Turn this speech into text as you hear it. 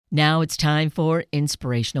Now it's time for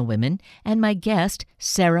Inspirational Women, and my guest,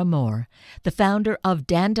 Sarah Moore, the founder of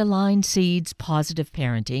Dandelion Seeds Positive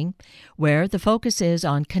Parenting, where the focus is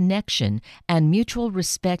on connection and mutual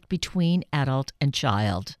respect between adult and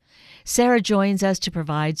child. Sarah joins us to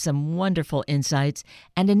provide some wonderful insights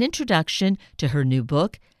and an introduction to her new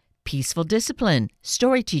book, Peaceful Discipline,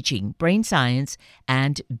 Story Teaching, Brain Science,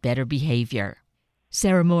 and Better Behavior.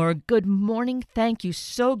 Sarah Moore, good morning. Thank you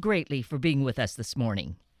so greatly for being with us this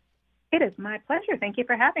morning. It is my pleasure. Thank you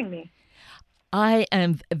for having me. I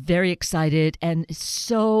am very excited and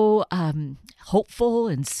so hopeful,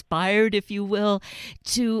 inspired, if you will,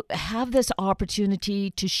 to have this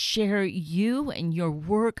opportunity to share you and your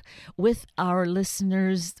work with our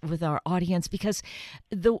listeners, with our audience, because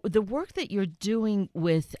the work that you're doing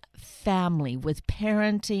with family, with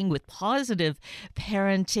parenting, with positive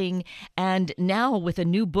parenting, and now with a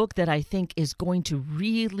new book that I think is going to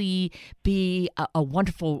really be a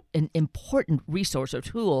wonderful and important resource or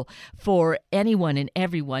tool for anyone and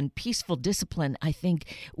everyone. Peaceful Discipline, I think,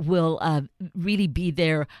 will really be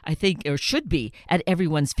there, I think, or should be at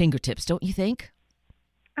everyone's fingertips, don't you think?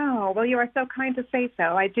 Oh, well, you are so kind to say so.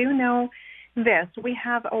 I do know this. We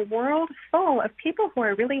have a world full of people who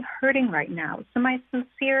are really hurting right now. So my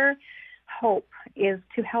sincere hope is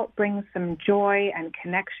to help bring some joy and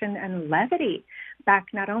connection and levity back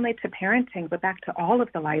not only to parenting, but back to all of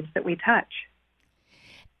the lives that we touch.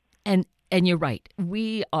 And you're right.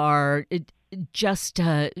 We are just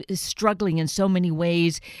struggling in so many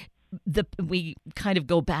ways. We kind of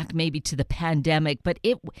go back maybe to the pandemic, but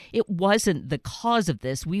it wasn't the cause of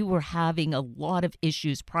this. We were having a lot of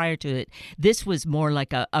issues prior to it. This was more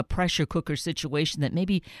like a pressure cooker situation that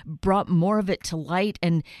maybe brought more of it to light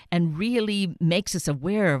and really makes us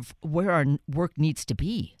aware of where our work needs to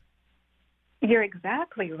be. You're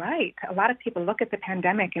exactly right. A lot of people look at the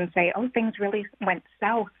pandemic and say, oh, things really went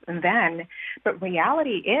south then. But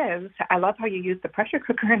reality is, I love how you use the pressure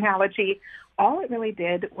cooker analogy. All it really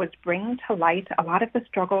did was bring to light a lot of the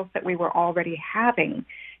struggles that we were already having.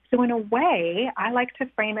 So in a way, I like to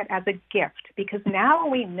frame it as a gift because now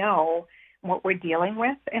we know what we're dealing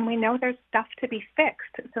with and we know there's stuff to be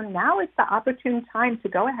fixed. So now is the opportune time to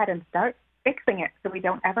go ahead and start fixing it so we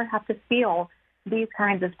don't ever have to feel these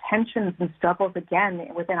kinds of tensions and struggles again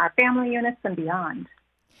within our family units and beyond.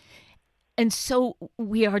 And so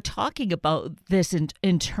we are talking about this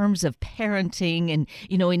in terms of parenting. And,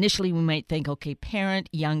 initially we might think, okay, parent,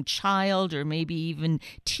 young child, or maybe even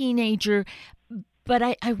teenager. But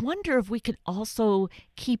I wonder if we could also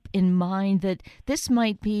keep in mind that this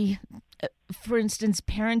might be, for instance,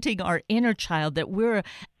 parenting our inner child, that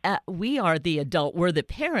we are the adult, we're the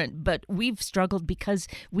parent, but we've struggled because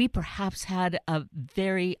we perhaps had a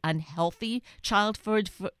very unhealthy childhood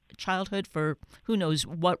for who knows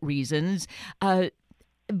what reasons.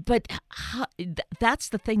 But that's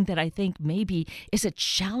the thing that I think maybe is a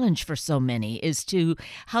challenge for so many, is to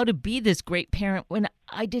how to be this great parent when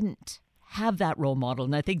I didn't have that role model.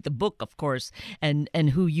 And I think the book, of course, and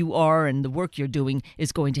who you are and the work you're doing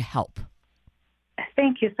is going to help.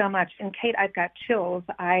 Thank you so much. And Kate, I've got chills.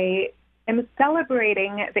 I am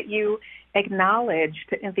celebrating that you acknowledged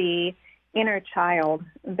the inner child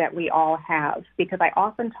that we all have, because I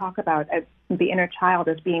often talk about the inner child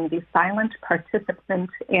as being the silent participant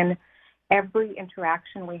in every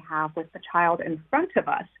interaction we have with the child in front of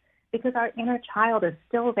us, because our inner child is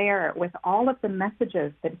still there with all of the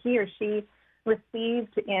messages that he or she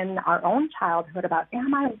received in our own childhood about,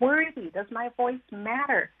 am I worthy? Does my voice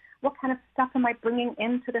matter? What kind of stuff am I bringing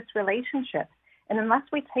into this relationship? And unless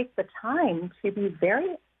we take the time to be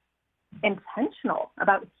very intentional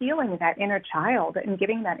about healing that inner child and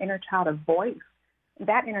giving that inner child a voice,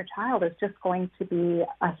 that inner child is just going to be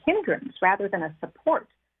a hindrance rather than a support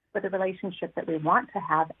for the relationship that we want to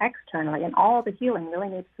have externally. And all the healing really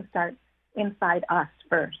needs to start inside us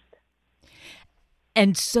first.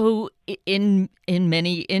 And so in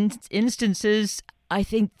many instances, I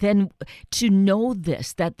think then to know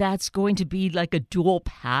this, that's going to be like a dual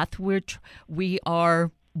path where we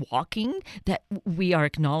are walking, that we are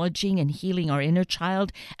acknowledging and healing our inner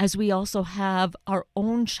child, as we also have our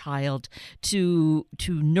own child to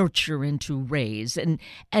nurture and to raise. And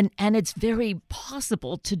it's very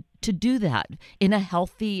possible to do that in a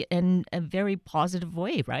healthy and a very positive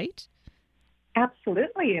way, right?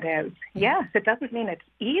 Absolutely it is. Yes, it doesn't mean it's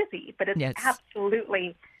easy, but it's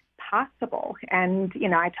absolutely possible. And,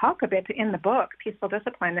 I talk a bit in the book, Peaceful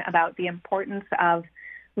Discipline, about the importance of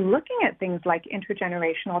looking at things like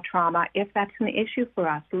intergenerational trauma, if that's an issue for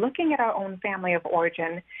us, looking at our own family of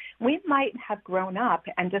origin. We might have grown up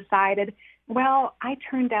and decided, well, I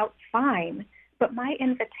turned out fine, but my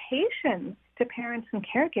invitation to parents and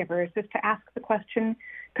caregivers is to ask the question,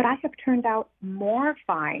 could I have turned out more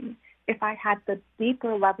fine if I had the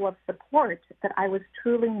deeper level of support that I was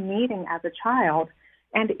truly needing as a child?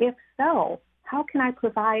 And if so, how can I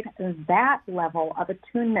provide that level of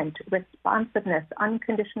attunement, responsiveness,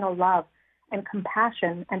 unconditional love, and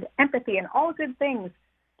compassion, and empathy, and all good things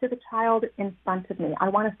to the child in front of me? I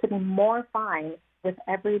want us to be more fine with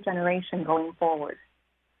every generation going forward.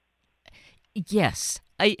 Yes,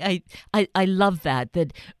 I love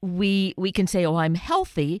that we can say, oh, I'm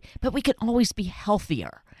healthy, but we can always be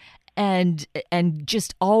healthier. And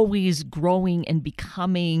just always growing and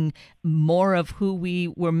becoming more of who we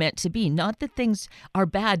were meant to be. Not that things are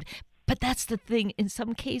bad, but that's the thing. In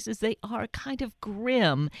some cases, they are kind of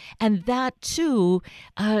grim, and that too.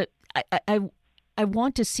 I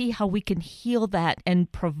want to see how we can heal that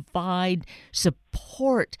and provide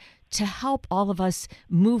support to help all of us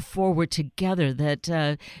move forward together.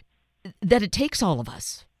 That it takes all of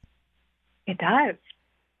us. It does.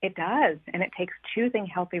 It does. And it takes choosing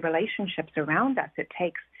healthy relationships around us. It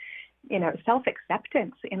takes,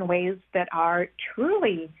 self-acceptance in ways that are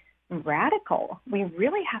truly radical. We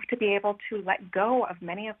really have to be able to let go of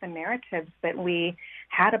many of the narratives that we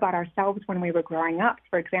had about ourselves when we were growing up.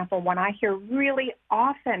 For example, when I hear really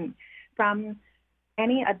often from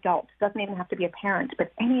any adult, doesn't even have to be a parent,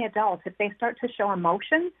 but any adult, if they start to show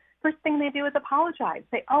emotion, first thing they do is apologize.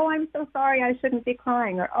 Say, oh, I'm so sorry, I shouldn't be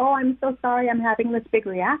crying, or oh, I'm so sorry, I'm having this big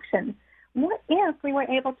reaction. What if we were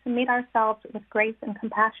able to meet ourselves with grace and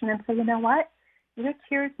compassion and say, you know what? Your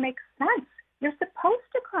tears make sense. You're supposed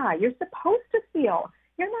to cry. You're supposed to feel.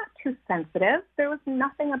 You're not too sensitive. There was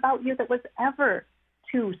nothing about you that was ever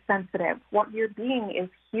too sensitive. What you're being is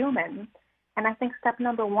human. And I think step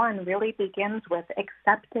number one really begins with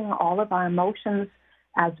accepting all of our emotions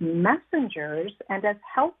as messengers and as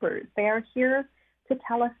helpers. They are here to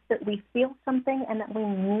tell us that we feel something and that we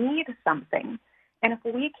need something. And if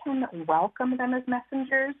we can welcome them as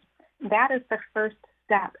messengers, that is the first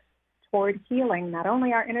step toward healing not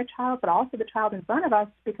only our inner child, but also the child in front of us,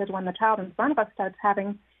 because when the child in front of us starts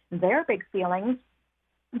having their big feelings,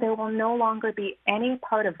 there will no longer be any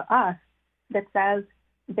part of us that says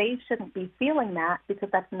they shouldn't be feeling that because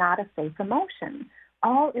that's not a safe emotion.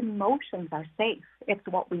 All emotions are safe. It's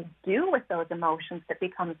what we do with those emotions that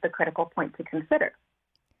becomes the critical point to consider.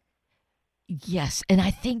 Yes, and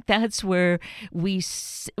I think that's where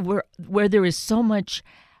where there is so much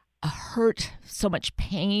hurt, so much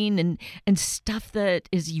pain, and stuff that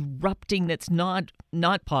is erupting that's not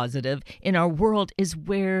positive in our world, is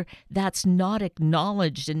where that's not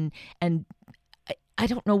acknowledged, and I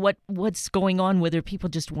don't know what's going on, whether people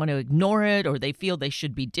just want to ignore it or they feel they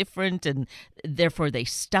should be different and therefore they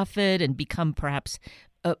stuff it and become perhaps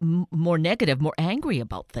more negative, more angry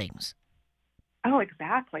about things. Oh,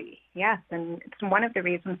 exactly. Yes. And it's one of the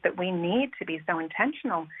reasons that we need to be so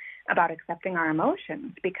intentional about accepting our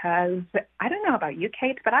emotions, because I don't know about you,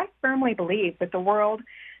 Kate, but I firmly believe that the world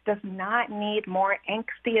does not need more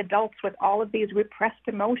angsty adults with all of these repressed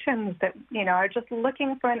emotions that, are just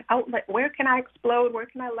looking for an outlet. Where can I explode? Where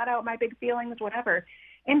can I let out my big feelings? Whatever.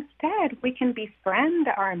 Instead, we can befriend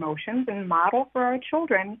our emotions and model for our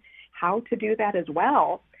children how to do that as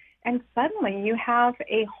well. And suddenly you have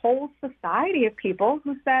a whole society of people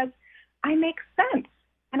who says, I make sense,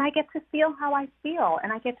 and I get to feel how I feel,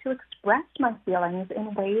 and I get to express my feelings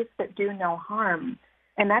in ways that do no harm.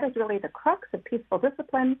 And that is really the crux of peaceful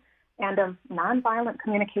discipline and of nonviolent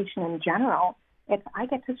communication in general. It's I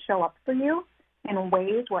get to show up for you in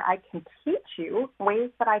ways where I can teach you,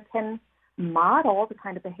 ways that I can model the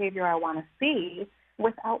kind of behavior I want to see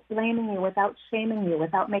without blaming you, without shaming you,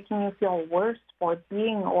 without making you feel worse for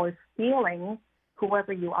being or feeling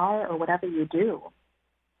whoever you are or whatever you do.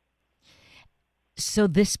 So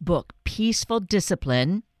this book, Peaceful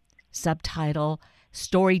Discipline, subtitle,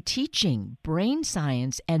 Story Teaching, Brain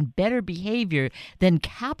Science, and Better Behavior, then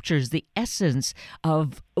captures the essence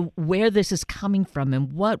of where this is coming from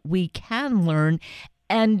and what we can learn.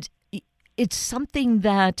 And it's something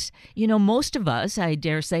that, most of us, I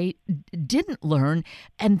dare say, didn't learn.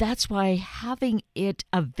 And that's why having it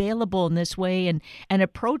available in this way and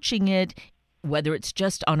approaching it, whether it's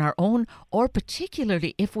just on our own or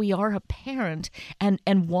particularly if we are a parent and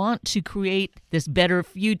want to create this better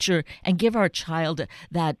future and give our child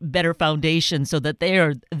that better foundation so that they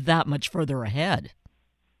are that much further ahead.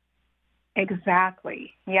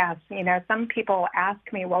 Exactly. Yes. Some people ask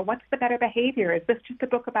me, well, what's the better behavior? Is this just a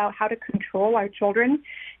book about how to control our children?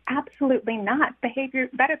 Absolutely not.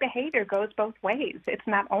 Better behavior goes both ways. It's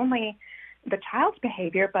not only the child's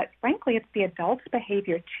behavior, but frankly, it's the adult's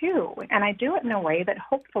behavior too. And I do it in a way that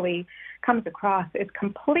hopefully comes across as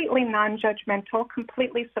completely non-judgmental,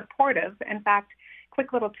 completely supportive. In fact,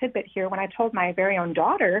 quick little tidbit here, when I told my very own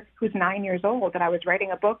daughter, who's 9 years old, that I was writing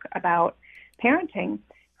a book about parenting,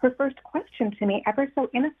 her first question to me, ever so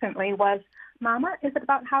innocently, was, Mama, is it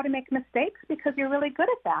about how to make mistakes? Because you're really good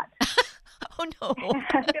at that. Oh, no.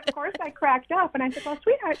 And of course, I cracked up and I said, well,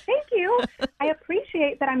 sweetheart, thank you. I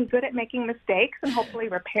appreciate that I'm good at making mistakes and hopefully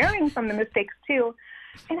repairing from the mistakes too.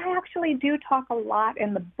 And I actually do talk a lot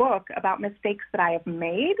in the book about mistakes that I have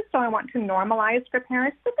made. So I want to normalize for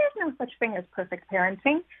parents that there's no such thing as perfect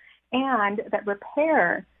parenting, and that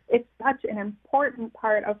repair is such an important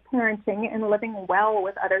part of parenting and living well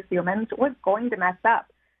with other humans. We're going to mess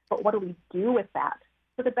up, but what do we do with that?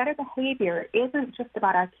 So the better behavior isn't just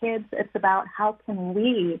about our kids. It's about how can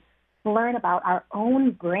we learn about our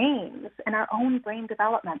own brains and our own brain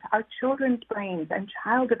development, our children's brains and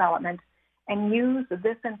child development, and use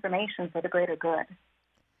this information for the greater good.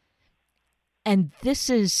 And this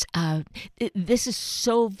is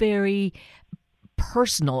so very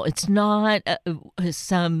personal. It's not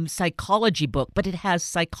some psychology book, but it has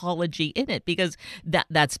psychology in it, because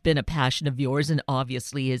that's been a passion of yours and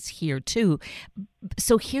obviously is here too.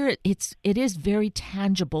 So here it is very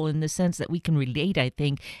tangible in the sense that we can relate, I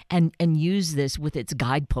think, and use this with its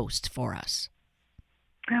guidepost for us.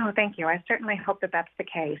 Oh, thank you. I certainly hope that that's the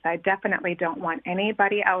case. I definitely don't want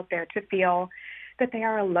anybody out there to feel that they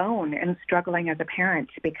are alone in struggling as a parent,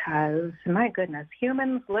 because, my goodness,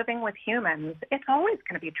 humans living with humans, it's always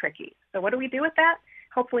going to be tricky. So what do we do with that?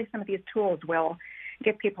 Hopefully some of these tools will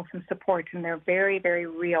give people some support in their very, very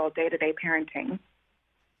real day-to-day parenting.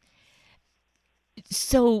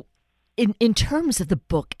 So in terms of the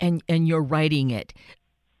book and you're writing it,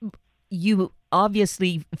 you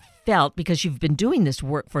obviously felt, because you've been doing this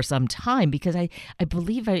work for some time, because I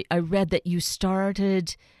believe I read that you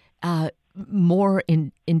started more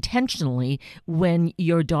intentionally when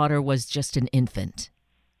your daughter was just an infant.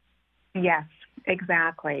 Yes,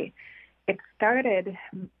 exactly. It started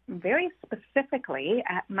very specifically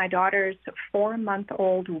at my daughter's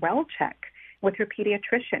 4-month-old well check with her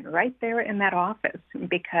pediatrician right there in that office,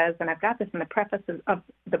 because, and I've got this in the preface of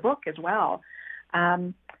the book as well,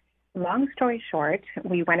 long story short,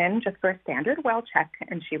 we went in just for a standard well check,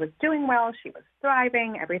 and she was doing well. She was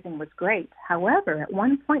thriving. Everything was great. However, at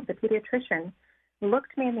one point, the pediatrician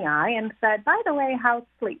looked me in the eye and said, by the way, how's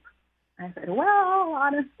sleep? I said, well,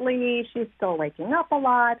 honestly, she's still waking up a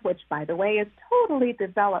lot, which, by the way, is totally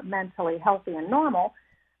developmentally healthy and normal.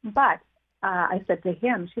 But I said to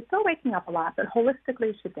him, she's still waking up a lot, but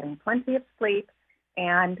holistically, she's getting plenty of sleep,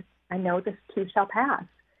 and I know this too shall pass.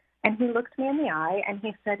 And he looked me in the eye and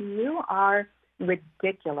he said, you are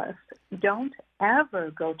ridiculous. Don't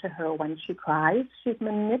ever go to her when she cries. She's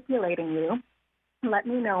manipulating you. Let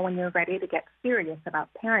me know when you're ready to get serious about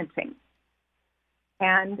parenting.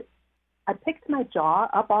 And I picked my jaw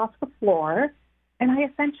up off the floor and I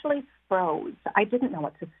essentially froze. I didn't know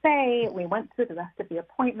what to say. We went through the rest of the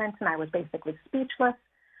appointment and I was basically speechless.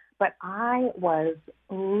 But I was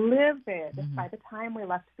livid by the time we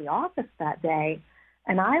left the office that day.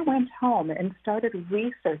 And I went home and started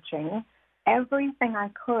researching everything I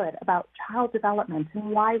could about child development and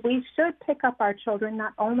why we should pick up our children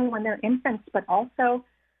not only when they're infants, but also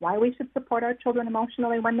why we should support our children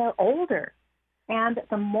emotionally when they're older. And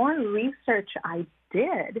the more research I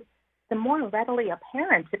did, the more readily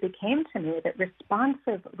apparent it became to me that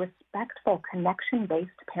responsive, respectful, connection-based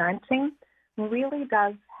parenting really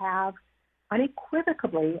does have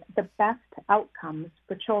unequivocally the best outcomes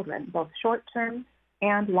for children, both short-term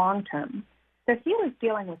and long-term. So he was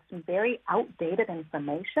dealing with some very outdated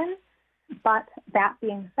information, but that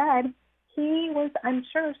being said, he was, I'm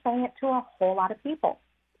sure, saying it to a whole lot of people.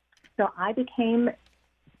 So I became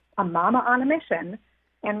a mama on a mission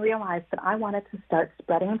and realized that I wanted to start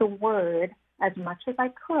spreading the word as much as I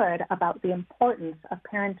could about the importance of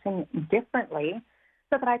parenting differently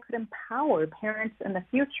so that I could empower parents in the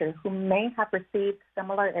future who may have received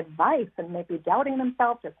similar advice and may be doubting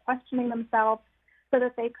themselves or questioning themselves, so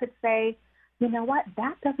that they could say, you know what,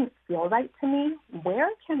 that doesn't feel right to me. Where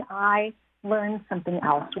can I learn something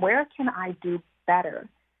else? Where can I do better?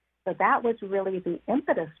 So that was really the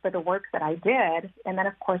impetus for the work that I did. And then,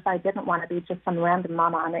 of course, I didn't want to be just some random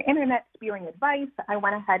mama on the internet spewing advice. I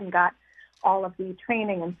went ahead and got all of the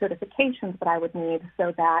training and certifications that I would need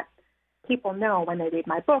so that people know when they read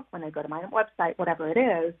my book, when they go to my website, whatever it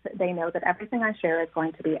is, they know that everything I share is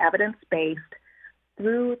going to be evidence-based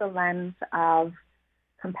through the lens of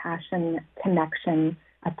compassion, connection,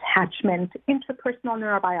 attachment, interpersonal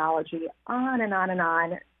neurobiology, on and on and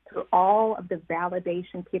on, through all of the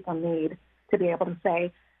validation people need to be able to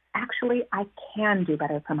say, actually, I can do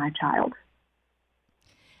better for my child.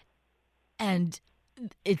 And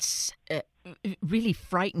it's really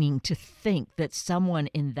frightening to think that someone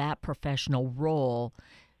in that professional role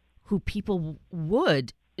who people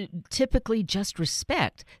would typically just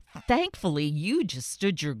respect. Thankfully, you just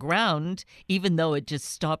stood your ground, even though it just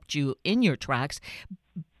stopped you in your tracks.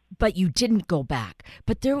 But you didn't go back.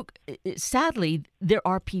 But sadly, there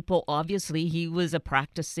are people, obviously, he was a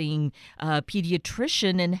practicing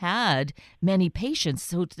pediatrician and had many patients.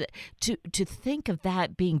 So to think of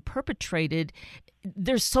that being perpetrated,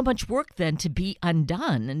 there's so much work then to be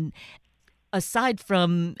undone. And aside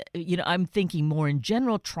from, I'm thinking more in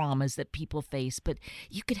general traumas that people face, but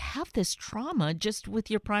you could have this trauma just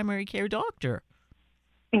with your primary care doctor.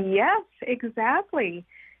 Yes, exactly.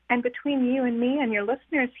 And between you and me and your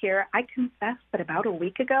listeners here, I confess that about a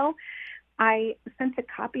week ago, I sent a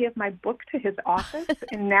copy of my book to his office,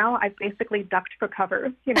 and now I've basically ducked for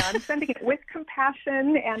cover. I'm sending it with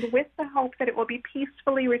compassion and with the hope that it will be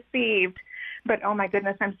peacefully received. But oh my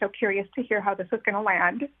goodness, I'm so curious to hear how this is going to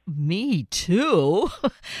land. Me too.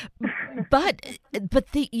 but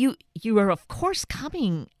you are of course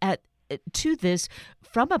coming to this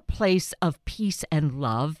from a place of peace and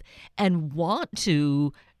love, and want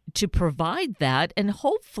to provide that. And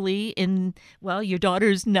hopefully your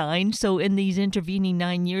daughter's 9, so in these intervening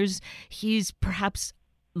 9 years, he's perhaps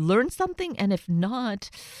learned something. And if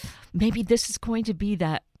not, maybe this is going to be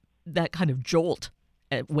that kind of jolt,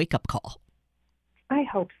 wake-up call. I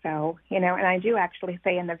hope so, and I do actually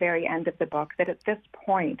say in the very end of the book that at this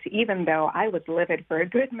point, even though I was livid for a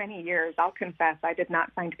good many years, I'll confess I did not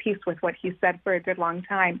find peace with what he said for a good long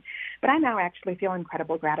time, but I now actually feel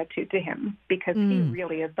incredible gratitude to him, because he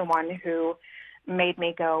really is the one who made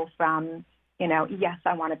me go from, yes,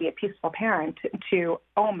 I want to be a peaceful parent, to,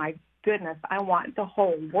 oh my goodness, I want the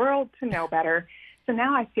whole world to know better. So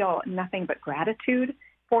now I feel nothing but gratitude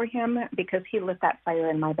for him, because he lit that fire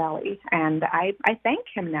in my belly. And I thank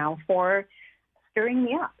him now for stirring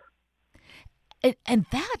me up. And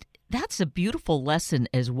that's a beautiful lesson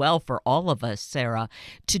as well for all of us, Sarah,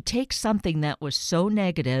 to take something that was so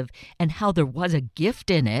negative and how there was a gift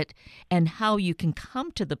in it, and how you can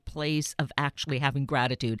come to the place of actually having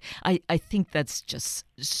gratitude. I think that's just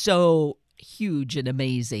so huge and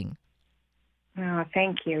amazing. Oh,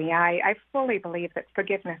 thank you. Yeah, I fully believe that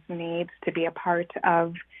forgiveness needs to be a part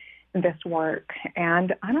of this work.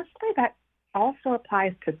 And honestly, that also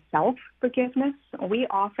applies to self-forgiveness. We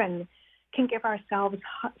often can give ourselves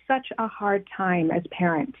such a hard time as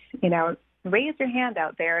parents. Raise your hand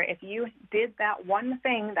out there if you did that one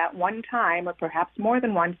thing that one time, or perhaps more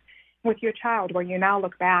than once, with your child, where you now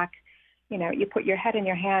look back, you put your head in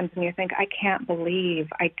your hands and you think, I can't believe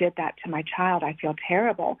I did that to my child. I feel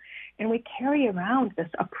terrible. And we carry around this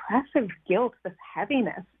oppressive guilt, this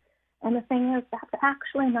heaviness. And the thing is, that's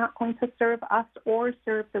actually not going to serve us or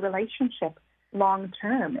serve the relationship long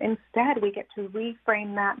term. Instead, we get to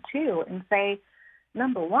reframe that too and say,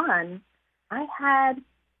 number one, I had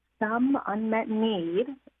some unmet need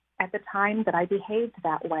at the time that I behaved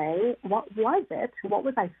that way. What was it? What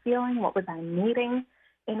was I feeling? What was I needing?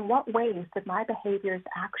 In what ways did my behaviors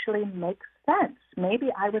actually make sense? Maybe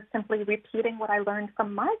I was simply repeating what I learned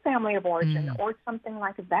from my family of origin or something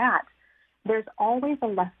like that. There's always a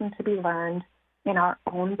lesson to be learned in our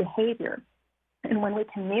own behavior. And when we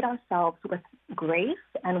can meet ourselves with grace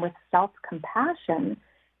and with self-compassion,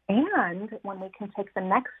 and when we can take the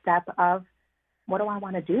next step of, what do I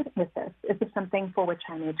want to do with this? Is this something for which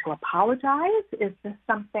I need to apologize? Is this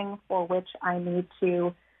something for which I need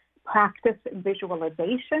to practice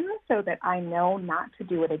visualization so that I know not to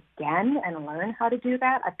do it again and learn how to do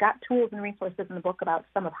that? I've got tools and resources in the book about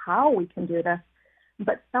some of how we can do this,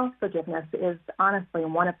 but self-forgiveness is honestly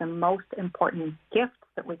one of the most important gifts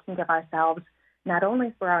that we can give ourselves, not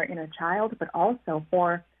only for our inner child, but also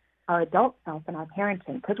for our adult self and our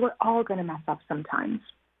parenting, because we're all going to mess up sometimes.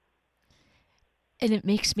 And it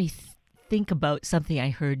makes me think about something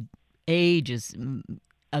I heard ages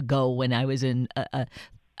ago when I was in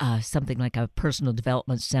something like a personal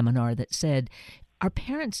development seminar that said our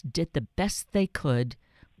parents did the best they could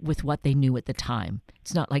with what they knew at the time.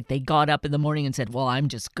 It's not like they got up in the morning and said, well, I'm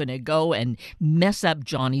just going to go and mess up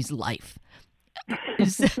Johnny's life.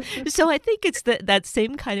 So I think it's that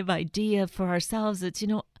same kind of idea for ourselves. It's,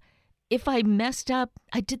 if I messed up,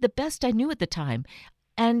 I did the best I knew at the time.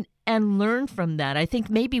 And learn from that. I think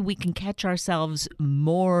maybe we can catch ourselves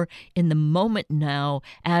more in the moment now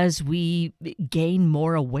as we gain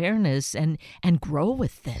more awareness and grow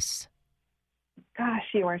with this. Gosh,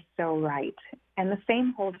 you are so right. And the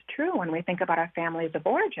same holds true when we think about our families of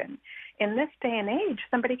origin. In this day and age,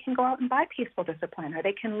 somebody can go out and buy Peaceful Discipline, or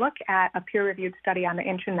they can look at a peer-reviewed study on the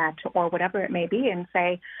internet or whatever it may be and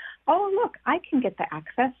say, oh, look, I can get the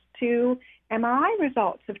access to MRI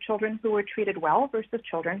results of children who were treated well versus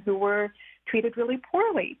children who were treated really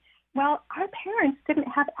poorly. Well, our parents didn't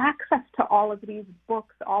have access to all of these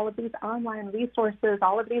books, all of these online resources,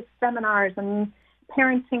 all of these seminars and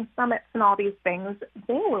parenting summits and all these things.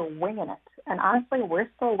 They were winging it. And honestly, we're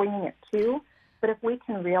still winging it too. But if we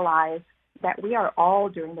can realize that we are all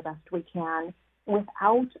doing the best we can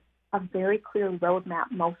without a very clear roadmap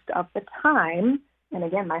most of the time, and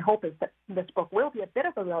again, my hope is that this book will be a bit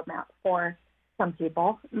of a roadmap for some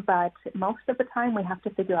people, but most of the time we have to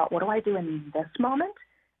figure out, what do I do in this moment?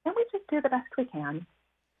 And we just do the best we can.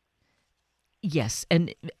 Yes,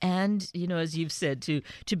 and as you've said, to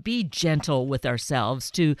be gentle with ourselves,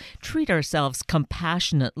 to treat ourselves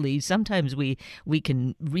compassionately. Sometimes we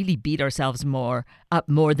can really beat ourselves more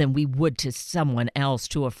than we would to someone else,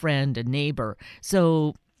 to a friend, a neighbor.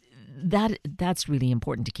 So that's really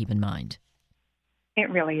important to keep in mind. It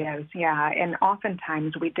really is, yeah. And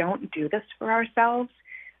oftentimes we don't do this for ourselves,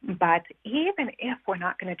 but even if we're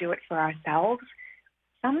not going to do it for ourselves,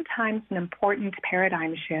 sometimes an important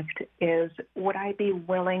paradigm shift is, would I be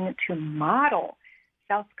willing to model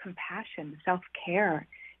self-compassion, self-care,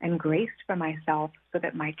 and grace for myself so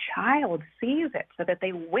that my child sees it, so that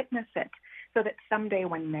they witness it, so that someday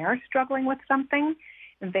when they're struggling with something,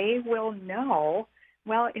 they will know,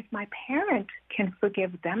 well, if my parent can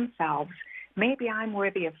forgive themselves, maybe I'm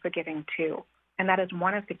worthy of forgiving too. And that is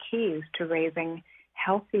one of the keys to raising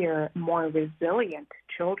healthier, more resilient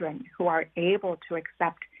children who are able to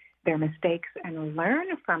accept their mistakes and learn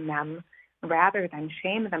from them rather than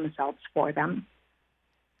shame themselves for them.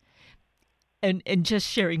 And just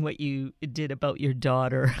sharing what you did about your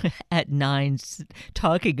daughter at 9,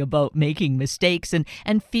 talking about making mistakes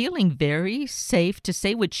and feeling very safe to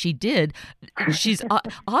say what she did. She's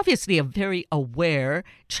obviously a very aware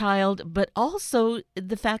child, but also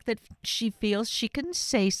the fact that she feels she can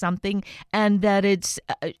say something and that it's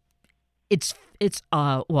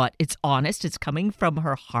honest, it's coming from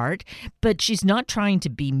her heart, but she's not trying to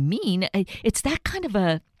be mean. It's that kind of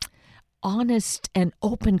a honest and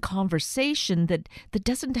open conversation that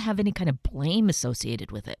doesn't have any kind of blame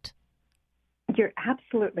associated with it. You're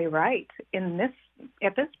absolutely right.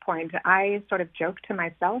 At this point, I sort of joke to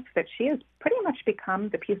myself that she has pretty much become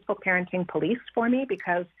the peaceful parenting police for me,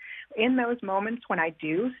 because in those moments when I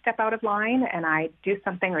do step out of line and I do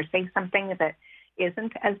something or say something that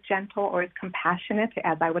isn't as gentle or as compassionate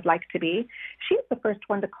as I would like to be, she's the first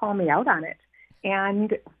one to call me out on it.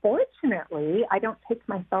 And fortunately, I don't take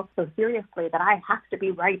myself so seriously that I have to be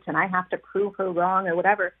right and I have to prove her wrong or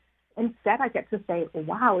whatever. Instead, I get to say,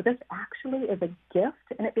 wow, this actually is a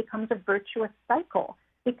gift, and it becomes a virtuous cycle.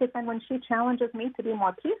 Because then when she challenges me to be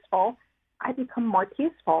more peaceful, I become more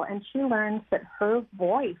peaceful, and she learns that her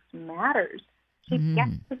voice matters. She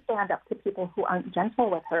gets to stand up to people who aren't gentle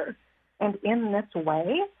with her. And in this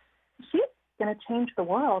way, she's going to change the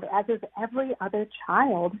world, as is every other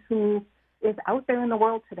child who is out there in the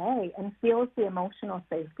world today and feels the emotional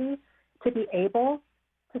safety to be able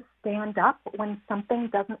to stand up when something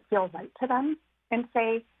doesn't feel right to them and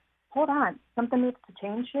say, hold on, something needs to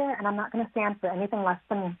change here, and I'm not going to stand for anything less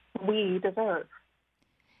than we deserve.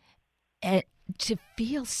 And to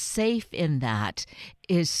feel safe in that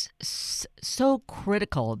is so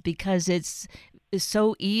critical, because it's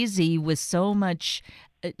so easy with so much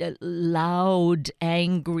loud,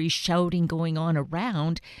 angry shouting going on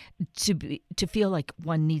around to feel like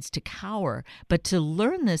one needs to cower. But to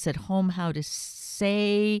learn this at home, how to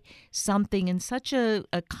say something in such a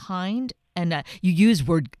kind, and you use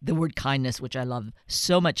the word kindness, which I love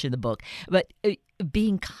so much in the book, but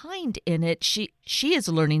being kind in it, she is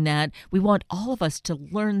learning that. We want all of us to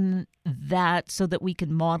learn that so that we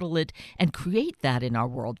can model it and create that in our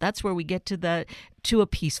world. That's where we get to a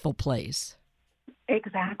peaceful place.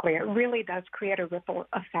 Exactly. It really does create a ripple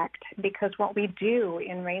effect, because what we do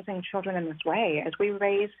in raising children in this way is we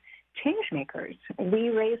raise change makers. We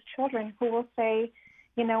raise children who will say,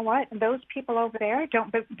 you know what, those people over there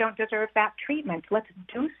don't deserve that treatment. Let's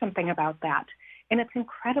do something about that. And it's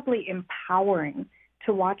incredibly empowering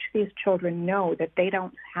to watch these children know that they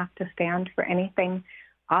don't have to stand for anything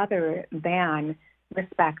other than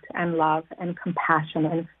respect and love and compassion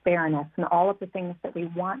and fairness and all of the things that we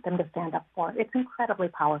want them to stand up for. It's incredibly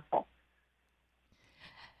powerful.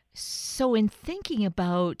 So, in thinking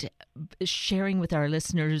about sharing with our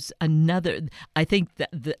listeners another, I think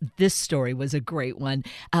that this story was a great one.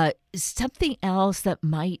 Something else that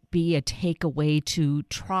might be a takeaway to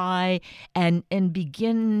try and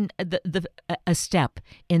begin a step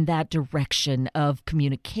in that direction of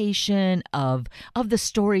communication of the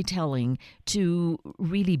storytelling to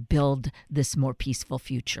really build this more peaceful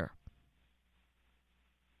future.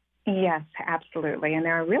 Yes, absolutely. And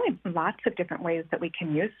there are really lots of different ways that we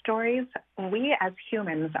can use stories. We as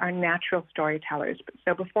humans are natural storytellers.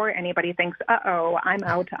 So before anybody thinks, uh-oh, I'm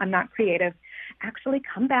out, I'm not creative, actually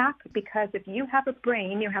come back, because if you have a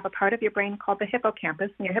brain, you have a part of your brain called the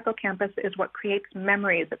hippocampus, and your hippocampus is what creates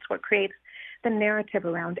memories. It's what creates the narrative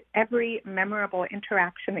around every memorable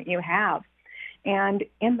interaction that you have. And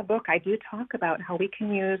in the book, I do talk about how we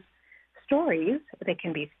can use stories. They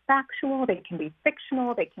can be factual, they can be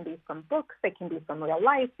fictional, they can be from books, they can be from real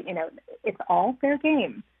life. It's all fair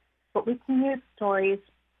game. But we can use stories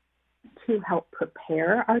to help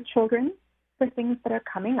prepare our children for things that are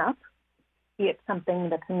coming up, be it something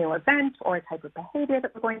that's a new event or a type of behavior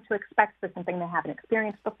that we're going to expect for something they haven't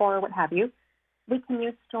experienced before, or what have you. We can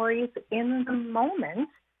use stories in the moment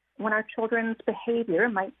when our children's behavior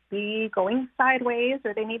might be going sideways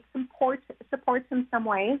or they need supports in some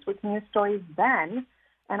ways. We can use stories then,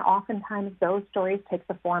 and oftentimes those stories take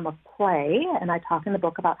the form of play, and I talk in the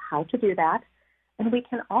book about how to do that. And we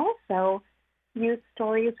can also use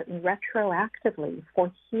stories retroactively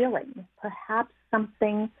for healing. Perhaps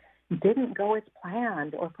something didn't go as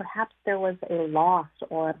planned, or perhaps there was a loss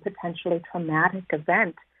or a potentially traumatic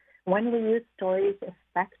event. When we use stories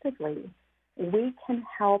effectively, we can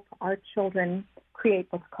help our children create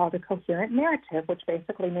what's called a coherent narrative, which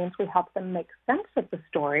basically means we help them make sense of the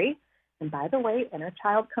story. And by the way, inner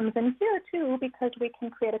child comes in here too, because we can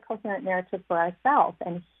create a coherent narrative for ourselves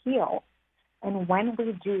and heal. And when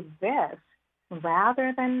we do this,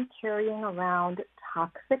 rather than carrying around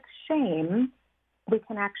toxic shame, we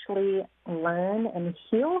can actually learn and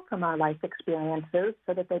heal from our life experiences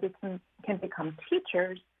so that they can become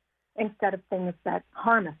teachers instead of things that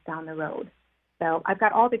harm us down the road. So I've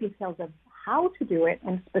got all the details of how to do it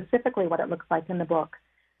and specifically what it looks like in the book.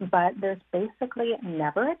 But there's basically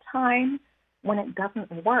never a time when it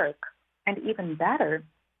doesn't work. And even better,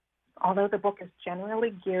 although the book is generally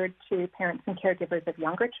geared to parents and caregivers of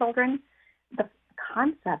younger children, the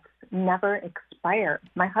concepts never expire.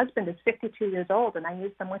 My husband is 52 years old, and I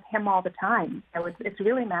use them with him all the time. So it's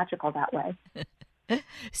really magical that way.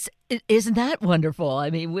 Isn't that wonderful?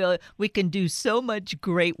 I mean, we can do so much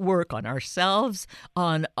great work on ourselves,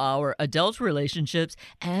 on our adult relationships,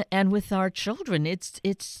 and with our children. It's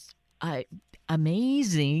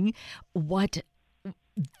amazing what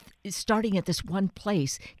starting at this one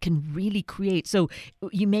place can really create. So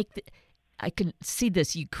you make I can see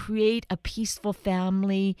this. You create a peaceful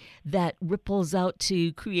family that ripples out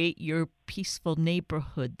to create your peaceful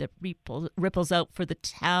neighborhood that ripples out for the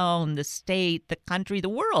town, the state, the country, the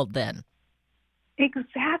world then.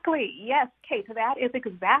 Exactly. Yes, Kate, that is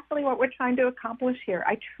exactly what we're trying to accomplish here.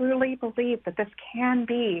 I truly believe that this can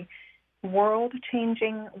be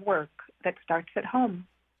world-changing work that starts at home.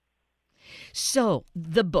 So,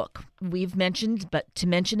 the book we've mentioned, but to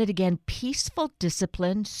mention it again, Peaceful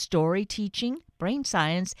Discipline, Story Teaching, Brain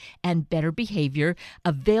Science, and Better Behavior,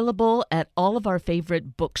 available at all of our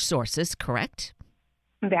favorite book sources, correct?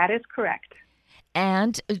 That is correct.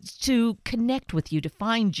 And to connect with you, to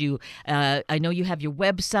find you, I know you have your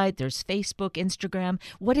website, there's Facebook, Instagram.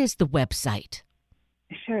 What is the website?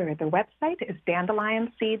 Sure. The website is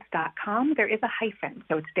dandelionseeds.com. There is a hyphen,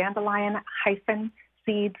 so it's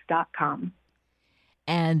dandelion-seeds.com.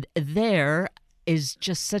 And there is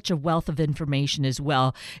just such a wealth of information as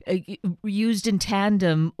well, used in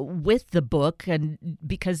tandem with the book, and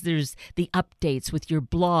because there's the updates with your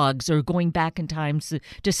blogs or going back in time to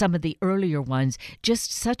some of the earlier ones,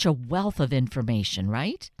 just such a wealth of information,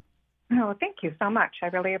 right? Oh, thank you so much. I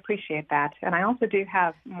really appreciate that. And I also do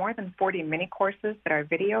have more than 40 mini courses that are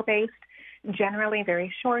video-based, generally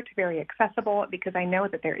very short, very accessible, because I know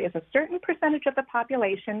that there is a certain percentage of the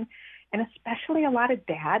population, and especially a lot of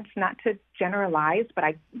dads, not to generalize, but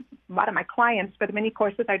a lot of my clients for the mini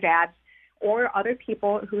courses are dads or other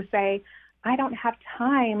people who say, I don't have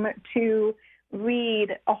time to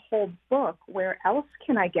read a whole book. Where else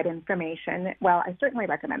can I get information? Well, I certainly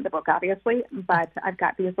recommend the book, obviously, but I've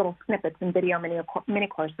got these little snippets and video mini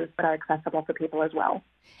courses that are accessible for people as well.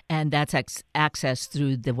 And that's accessed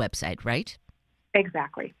through the website, right?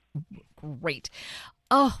 Exactly. Great.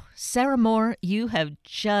 Oh, Sarah Moore, you have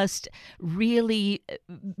just really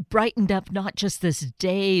brightened up not just this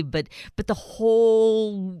day, but the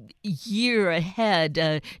whole year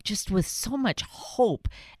ahead, just with so much hope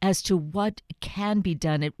as to what can be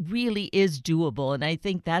done. It really is doable, and I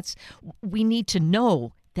think we need to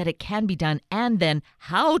know that it can be done and then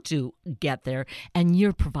how to get there, and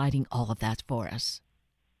you're providing all of that for us.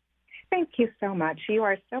 Thank you so much. You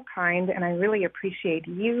are so kind, and I really appreciate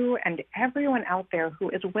you and everyone out there who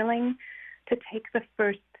is willing to take the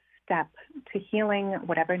first step to healing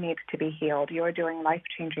whatever needs to be healed. You are doing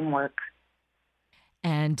life-changing work.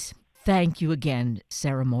 And thank you again,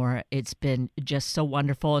 Sarah Moore. It's been just so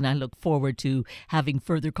wonderful, and I look forward to having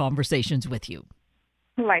further conversations with you.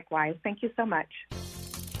 Likewise. Thank you so much.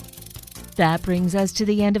 That brings us to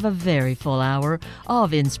the end of a very full hour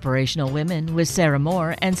of Inspirational Women with Sarah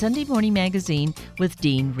Moore and Sunday Morning Magazine with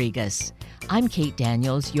Dean Regas. I'm Kate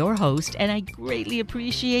Daniels, your host, and I greatly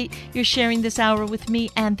appreciate your sharing this hour with me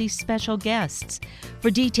and these special guests. For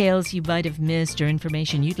details you might have missed or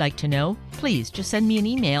information you'd like to know, please just send me an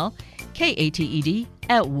email,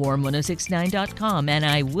 kated@warm1069.com, and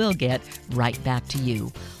I will get right back to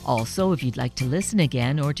you. Also, if you'd like to listen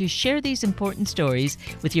again or to share these important stories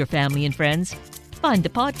with your family and friends, find the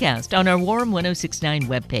podcast on our Warm 1069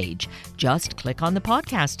 webpage. Just click on the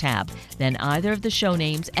podcast tab, then either of the show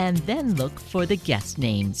names, and then look for the guest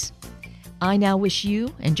names. I now wish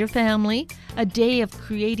you and your family a day of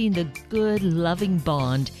creating the good, loving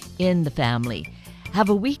bond in the family. Have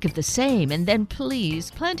a week of the same, and then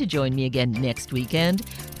please plan to join me again next weekend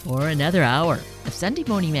for another hour of Sunday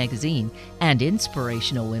Morning Magazine and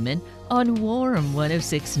Inspirational Women on Warm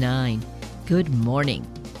 1069. Good morning.